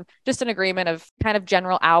we have just an agreement of kind of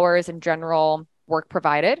general hours and general work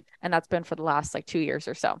provided. And that's been for the last like 2 years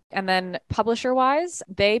or so. And then publisher wise,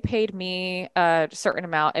 they paid me a certain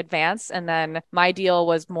amount advance. And then my deal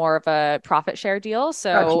was more of a profit share deal.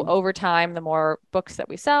 So over time, the more books that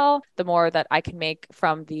we sell, the more that I can make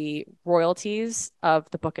from the royalties of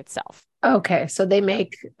the book itself. Okay. So they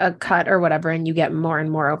make a cut or whatever, and you get more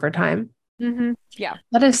and more over time. Mm-hmm. Yeah.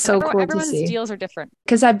 That is so cool to see. Everyone's deals are different.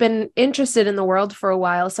 Because I've been interested in the world for a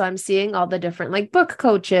while. So I'm seeing all the different like book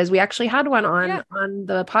coaches. We actually had one on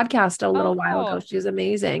the podcast a little while ago. She's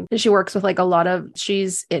amazing. And she works with like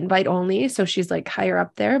she's invite only. So she's like higher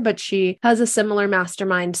up there, but she has a similar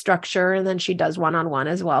mastermind structure. And then she does one-on-one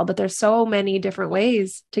as well. But there's so many different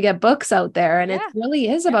ways to get books out there. And it really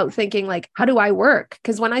is about thinking like, how do I work?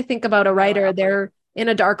 Because when I think about a writer, in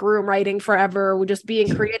a dark room writing forever, just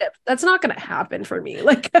being creative. That's not going to happen for me.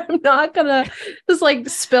 Like, I'm not going to just like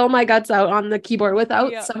spill my guts out on the keyboard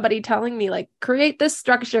without somebody telling me like, create this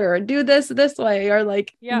structure or do this way, or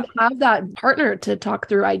like have that partner to talk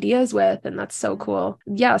through ideas with. And that's so cool.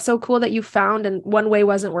 Yeah. So cool that you found and one way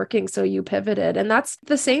wasn't working. So you pivoted. And that's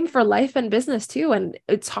the same for life and business too. And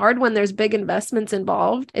it's hard when there's big investments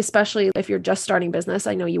involved, especially if you're just starting business.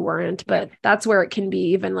 I know you weren't, but that's where it can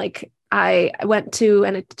be. Even like I went to,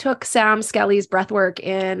 and it took Sam Skelly's breathwork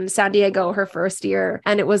in San Diego her first year.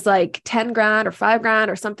 And it was like 10 grand or 5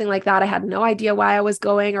 grand or something like that. I had no idea why I was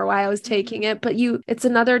going or why I was taking it, but it's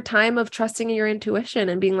another time of trusting in your intuition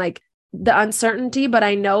and being like, the uncertainty, but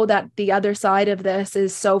I know that the other side of this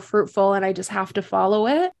is so fruitful and I just have to follow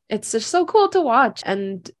it. It's just so cool to watch.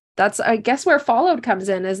 And that's, I guess, where Followed comes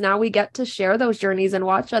in, is now we get to share those journeys and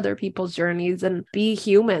watch other people's journeys and be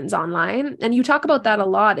humans online. And you talk about that a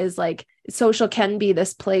lot, is like social can be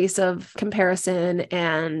this place of comparison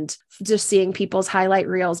and just seeing people's highlight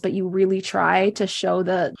reels, but you really try to show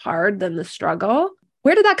the hard and the struggle.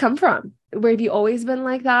 Where did that come from? Where have you always been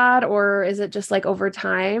like that? Or is it just like over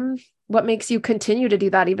time? What makes you continue to do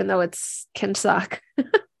that, even though can suck?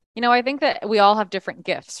 I think that we all have different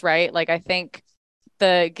gifts, right? Like, I think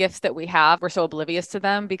the gifts that we have, we're so oblivious to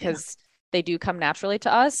them because they do come naturally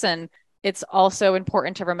to us. And it's also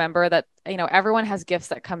important to remember that, everyone has gifts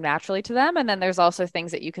that come naturally to them. And then there's also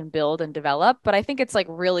things that you can build and develop. But I think it's like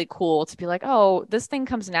really cool to be like, oh, this thing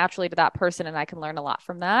comes naturally to that person and I can learn a lot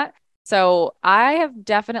from that. So I have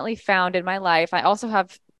definitely found in my life, I also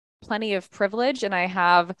have plenty of privilege, and I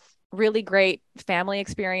have really great family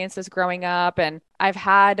experiences growing up. And I've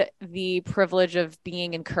had the privilege of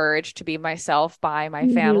being encouraged to be myself by my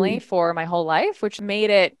family for my whole life, which made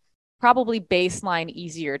it probably baseline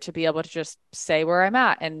easier to be able to just say where I'm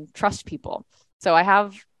at and trust people. So I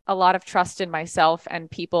have a lot of trust in myself and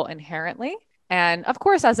people inherently. And of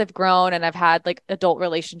course, as I've grown and I've had like adult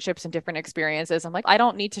relationships and different experiences, I'm like, I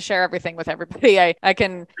don't need to share everything with everybody. I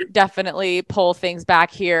can definitely pull things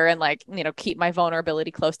back here and like, keep my vulnerability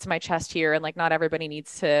close to my chest here. And like, not everybody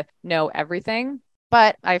needs to know everything.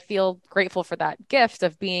 But I feel grateful for that gift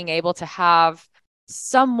of being able to have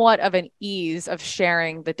somewhat of an ease of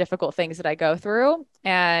sharing the difficult things that I go through.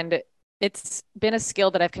 And it's been a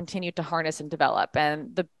skill that I've continued to harness and develop.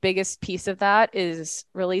 And the biggest piece of that is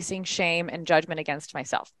releasing shame and judgment against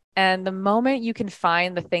myself. And the moment you can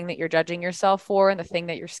find the thing that you're judging yourself for and the thing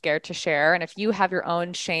that you're scared to share, and if you have your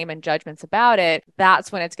own shame and judgments about it,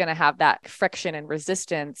 that's when it's going to have that friction and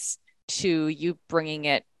resistance to you bringing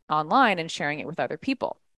it online and sharing it with other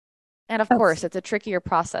people. And of course, it's a trickier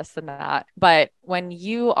process than that. But when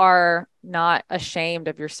you are not ashamed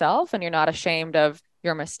of yourself and you're not ashamed of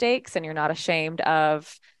your mistakes and you're not ashamed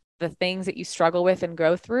of the things that you struggle with and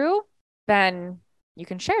go through, then you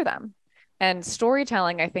can share them. And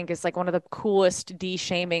storytelling, I think, is like one of the coolest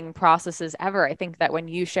de-shaming processes ever. I think that when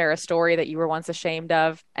you share a story that you were once ashamed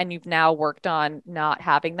of and you've now worked on not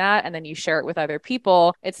having that, and then you share it with other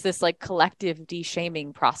people, it's this like collective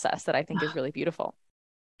de-shaming process that I think is really beautiful.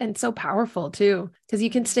 And so powerful too, because you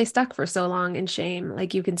can stay stuck for so long in shame.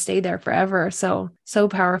 Like you can stay there forever. So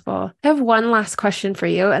powerful. I have one last question for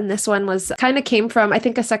you. And this one came from, I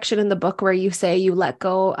think, a section in the book where you say you let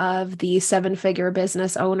go of the 7-figure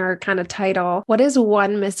business owner kind of title. What is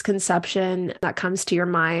one misconception that comes to your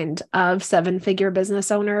mind of 7-figure business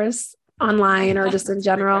owners online or just in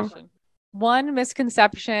general? One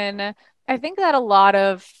misconception, I think that a lot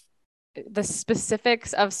of the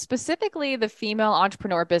specifics of specifically the female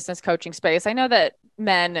entrepreneur business coaching space. I know that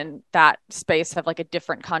men in that space have like a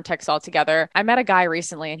different context altogether. I met a guy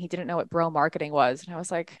recently and he didn't know what bro marketing was. And I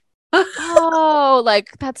was like, oh,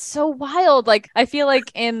 like that's so wild. Like, I feel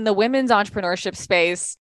like in the women's entrepreneurship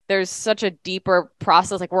space, there's such a deeper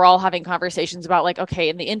process. Like we're all having conversations about like, okay,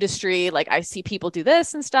 in the industry, like I see people do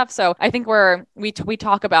this and stuff. So I think we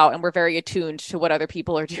talk about and we're very attuned to what other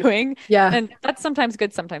people are doing. Yeah. And that's sometimes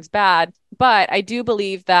good, sometimes bad. But I do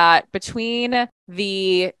believe that between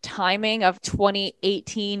the timing of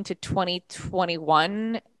 2018 to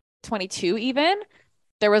 2021, 22 even,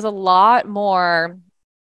 there was a lot more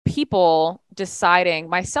people deciding,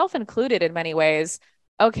 myself included in many ways,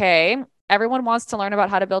 okay, everyone wants to learn about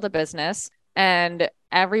how to build a business and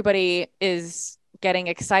everybody is getting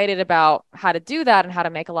excited about how to do that and how to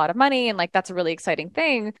make a lot of money. And like, that's a really exciting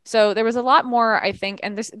thing. So there was a lot more, I think,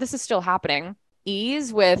 and this is still happening,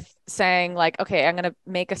 ease with saying like, okay, I'm going to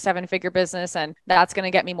make a 7-figure business and that's going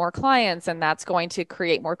to get me more clients and that's going to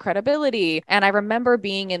create more credibility. And I remember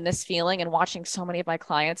being in this feeling and watching so many of my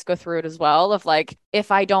clients go through it as well of like, if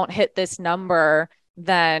I don't hit this number,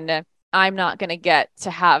 then I'm not going to get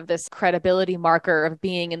to have this credibility marker of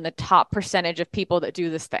being in the top percentage of people that do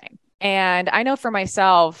this thing. And I know for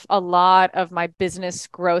myself, a lot of my business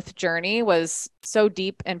growth journey was so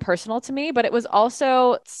deep and personal to me, but it was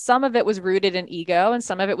also, some of it was rooted in ego and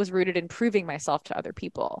some of it was rooted in proving myself to other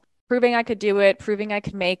people. Proving I could do it, proving I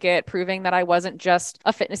could make it, proving that I wasn't just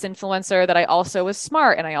a fitness influencer, that I also was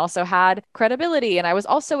smart and I also had credibility. And I was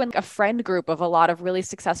also in a friend group of a lot of really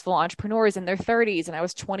successful entrepreneurs in their 30s, and I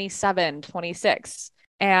was 27, 26.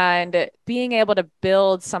 And being able to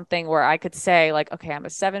build something where I could say, like, okay, I'm a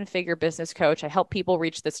 7-figure business coach. I help people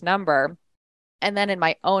reach this number. And then in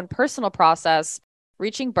my own personal process,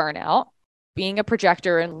 reaching burnout, being a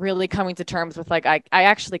projector and really coming to terms with like, I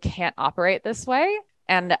actually can't operate this way.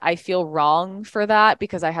 And I feel wrong for that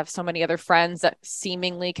because I have so many other friends that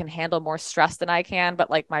seemingly can handle more stress than I can,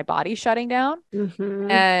 but like my body's shutting down.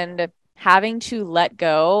 And having to let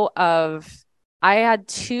go of, I had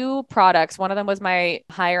 2 products. One of them was my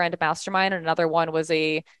higher end mastermind, and another one was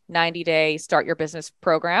a 90-day start your business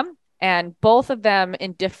program. And both of them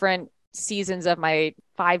in different seasons of my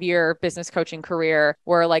 5-year business coaching career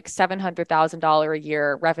were like $700,000 a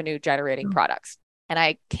year revenue generating products. And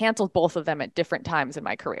I canceled both of them at different times in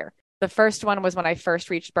my career. The first one was when I first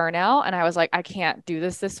reached burnout, and I was like, I can't do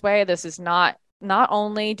this way. This is not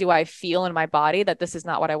only do I feel in my body that this is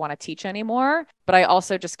not what I want to teach anymore, but I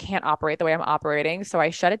also just can't operate the way I'm operating. So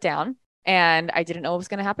I shut it down and I didn't know what was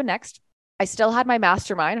going to happen next. I still had my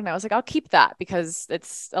mastermind and I was like, I'll keep that because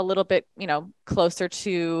it's a little bit, closer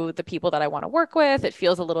to the people that I want to work with. It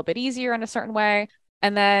feels a little bit easier in a certain way.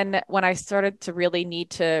 And then when I started to really need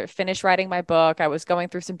to finish writing my book, I was going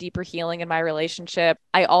through some deeper healing in my relationship.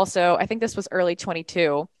 I think this was early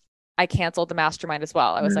 22. I canceled the mastermind as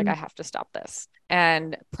well. I was like, I have to stop this.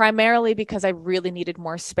 And primarily because I really needed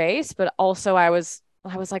more space, but also I was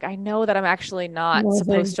like, I know that I'm actually not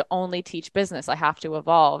supposed to only teach business. I have to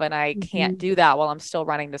evolve, and I can't do that while I'm still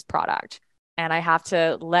running this product. And I have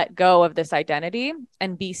to let go of this identity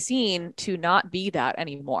and be seen to not be that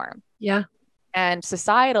anymore. Yeah. And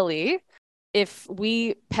societally, if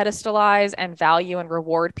we pedestalize and value and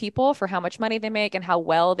reward people for how much money they make and how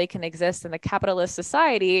well they can exist in the capitalist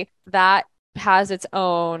society, that has its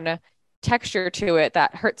own texture to it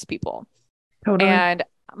that hurts people. Totally. And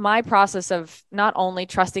my process of not only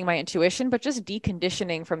trusting my intuition, but just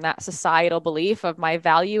deconditioning from that societal belief of my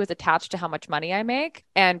value is attached to how much money I make,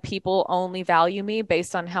 and people only value me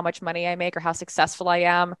based on how much money I make or how successful I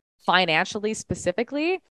am financially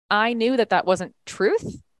specifically. I knew that that wasn't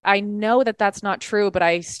truth. I know that that's not true, but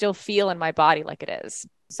I still feel in my body like it is.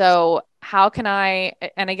 So how can I,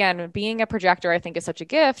 and again, being a projector, I think is such a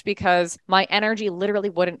gift because my energy literally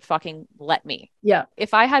wouldn't fucking let me. Yeah.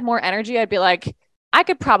 If I had more energy, I'd be like, I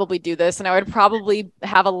could probably do this and I would probably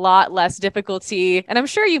have a lot less difficulty. And I'm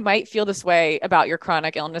sure you might feel this way about your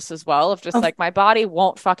chronic illness as well, of just like my body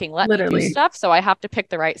won't fucking let me do stuff. So I have to pick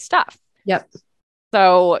the right stuff. Yep.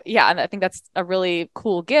 So yeah, and I think that's a really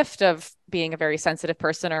cool gift of being a very sensitive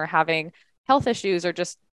person or having health issues or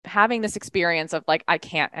just having this experience of like, I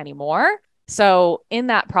can't anymore. So in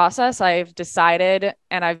that process, I've decided,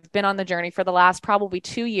 and I've been on the journey for the last probably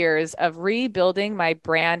 2 years of rebuilding my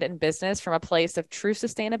brand and business from a place of true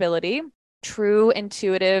sustainability, true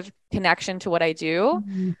intuitive connection to what I do,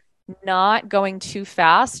 not going too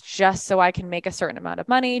fast just so I can make a certain amount of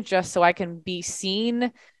money, just so I can be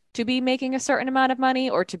seen to be making a certain amount of money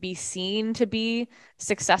or to be seen to be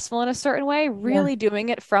successful in a certain way, really doing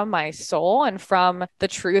it from my soul and from the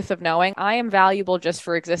truth of knowing I am valuable just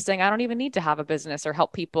for existing. I don't even need to have a business or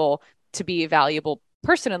help people to be a valuable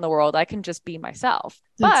person in the world. I can just be myself.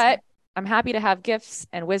 But I'm happy to have gifts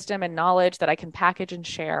and wisdom and knowledge that I can package and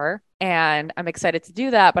share. And I'm excited to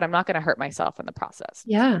do that, but I'm not going to hurt myself in the process.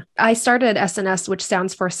 Yeah. I started SNS, which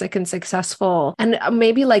stands for Sick and Successful. And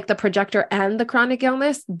maybe like the projector and the chronic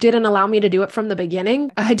illness didn't allow me to do it from the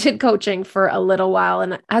beginning. I did coaching for a little while.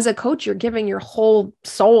 And as a coach, you're giving your whole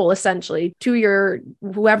soul essentially to your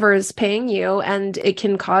whoever is paying you. And it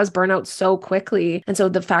can cause burnout so quickly. And so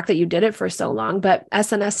the fact that you did it for so long, but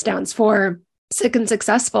SNS stands for Sick and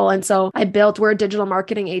Successful. And so we're a digital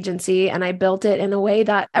marketing agency, and I built it in a way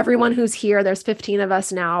that everyone who's here, there's 15 of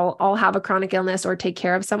us now, all have a chronic illness or take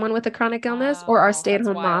care of someone with a chronic illness or are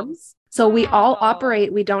stay-at-home moms. So we all Wow.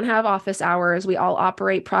 operate, we don't have office hours. We all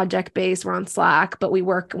operate project based. We're on Slack, but we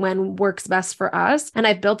work when works best for us. And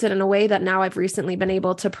I've built it in a way that now I've recently been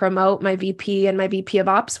able to promote my VP and my VP of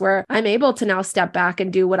Ops, where I'm able to now step back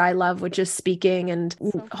and do what I love, which is speaking and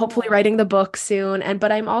hopefully writing the book soon.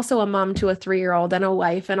 But I'm also a mom to a 3-year-old and a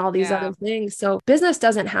wife and all these other things. So business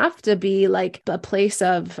doesn't have to be like a place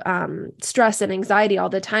of stress and anxiety all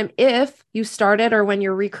the time. If you started or when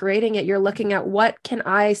you're recreating it, you're looking at what can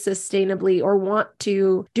I sustainably or want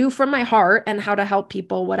to do from my heart and how to help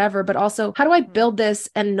people, whatever. But also, how do I build this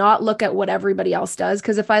and not look at what everybody else does?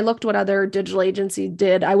 Because if I looked what other digital agencies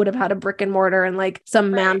did, I would have had a brick and mortar and like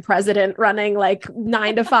some man president running like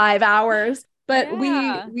 9 to 5 hours. But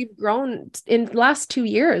we've grown in the last 2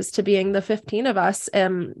 years to being the 15 of us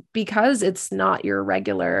because it's not your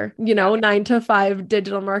regular, 9 to 5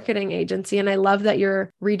 digital marketing agency. And I love that you're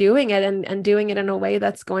redoing it and doing it in a way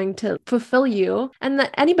that's going to fulfill you, and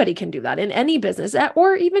that anybody can do that in any business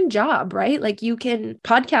or even job, right? Like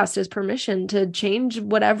podcast is permission to change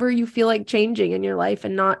whatever you feel like changing in your life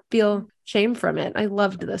and not feel shame from it. I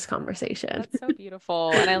loved this conversation. That's so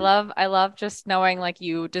beautiful. And I love just knowing like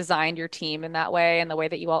you designed your team in that way and the way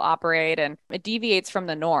that you all operate, and it deviates from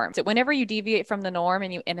the norm. So whenever you deviate from the norm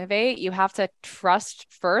and you innovate, you have to trust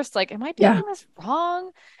first, like, am I doing this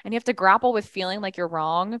wrong? And you have to grapple with feeling like you're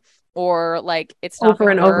wrong or like it's not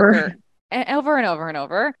going to work over and over and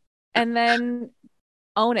over, and then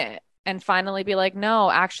own it. And finally be like, no,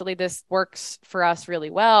 actually, this works for us really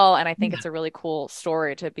well. And I think it's a really cool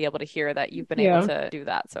story to be able to hear that you've been able to do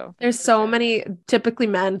that. So there's so many typically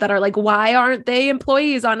men that are like, why aren't they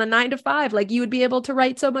employees on a 9 to 5? Like you would be able to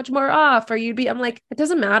write so much more off, or I'm like, it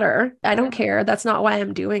doesn't matter. I don't care. That's not why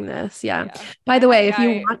I'm doing this. Yeah. By the way, if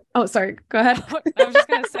you want, sorry, go ahead. I was just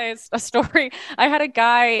going to say it's a story. I had a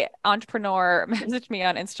guy entrepreneur message me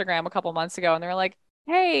on Instagram a couple months ago, and they were like,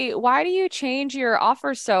 hey, why do you change your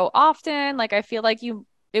offers so often? Like, I feel like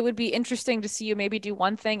it would be interesting to see you maybe do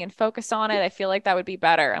one thing and focus on it. I feel like that would be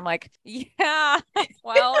better. I'm like, yeah,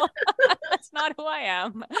 well, that's not who I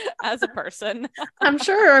am as a person. I'm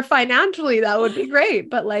sure financially that would be great,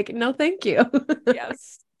 but like, no, thank you.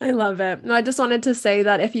 Yes. I love it. No, I just wanted to say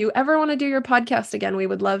that if you ever want to do your podcast again, we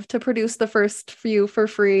would love to produce the first few for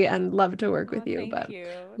free and love to work with you. But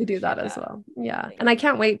we do that as well. Yeah. And I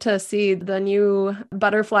can't wait to see the new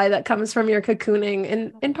butterfly that comes from your cocooning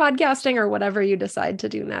in podcasting or whatever you decide to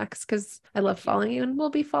do next, because I love following you and we'll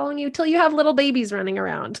be following you till you have little babies running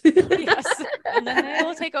around. Yes. And then they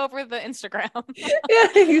will take over the Instagram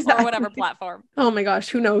exactly. or whatever platform. Oh my gosh,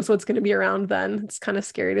 who knows what's going to be around then? It's kind of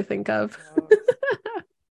scary to think of.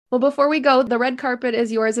 Well, before we go, the red carpet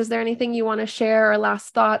is yours. Is there anything you want to share or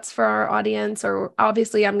last thoughts for our audience? Or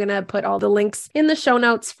obviously, I'm going to put all the links in the show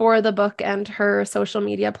notes for the book and her social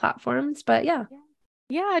media platforms. But yeah.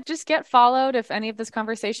 Yeah, just get followed if any of this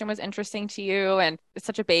conversation was interesting to you. And it's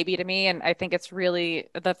such a baby to me. And I think it's really,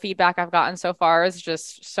 the feedback I've gotten so far is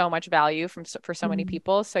just so much value for so many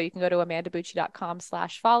people. So you can go to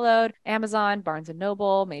amandabucci.com/followed, Amazon, Barnes and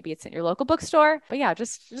Noble, maybe it's in your local bookstore. But yeah,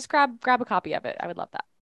 just grab a copy of it. I would love that.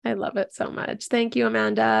 I love it so much. Thank you,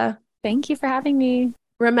 Amanda. Thank you for having me.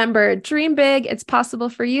 Remember, dream big, it's possible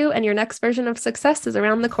for you, and your next version of success is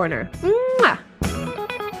around the corner. Mwah!